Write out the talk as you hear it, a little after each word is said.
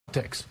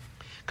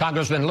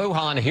Congressman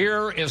Lujan,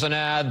 here is an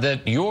ad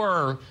that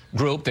your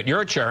group that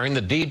you're chairing,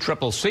 the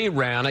DCCC,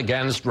 ran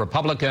against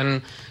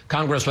Republican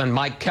Congressman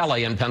Mike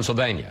Kelly in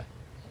Pennsylvania.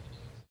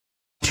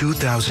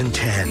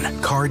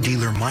 2010, car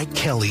dealer Mike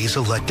Kelly is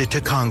elected to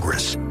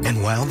Congress,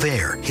 and while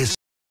there, his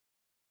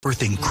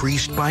worth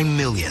increased by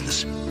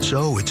millions.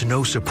 So it's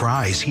no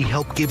surprise he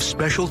helped give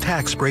special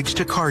tax breaks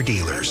to car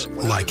dealers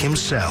like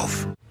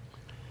himself.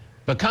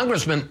 But,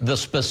 Congressman, the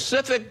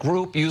specific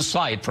group you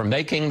cite for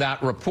making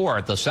that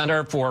report, the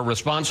Center for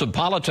Responsive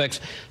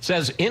Politics,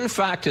 says, in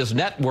fact, his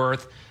net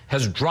worth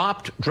has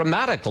dropped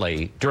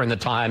dramatically during the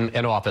time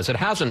in office. It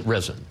hasn't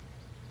risen.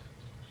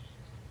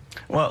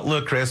 Well,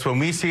 look, Chris, when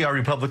we see our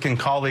Republican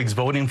colleagues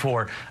voting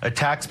for a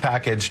tax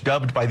package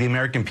dubbed by the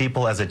American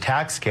people as a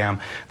tax scam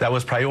that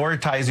was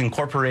prioritizing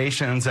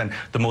corporations and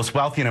the most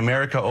wealthy in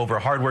America over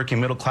hardworking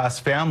middle-class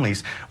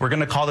families, we're going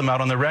to call them out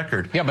on the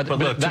record. Yeah, but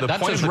look, to the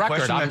point of the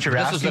question that you're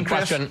asking, this is the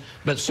question.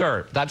 But,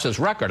 sir, that's his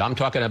record. I'm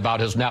talking about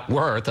his net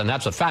worth, and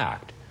that's a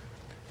fact.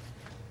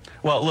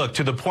 Well, look,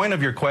 to the point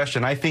of your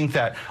question, I think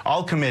that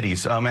all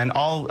committees and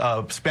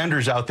all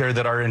spenders out there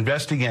that are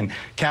investing in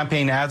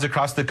campaign ads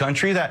across the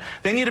country, that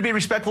they need to be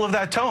respectful of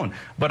that tone.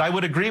 But I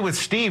would agree with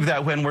Steve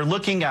that when we're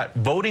looking at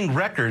voting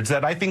records,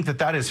 that I think that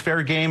that is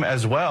fair game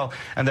as well,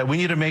 and that we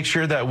need to make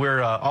sure that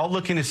we're all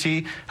looking to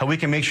see how we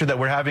can make sure that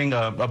we're having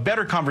a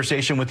better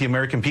conversation with the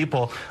American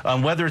people,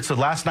 whether it's the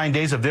last 9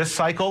 days of this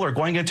cycle or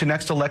going into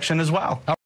next election as well.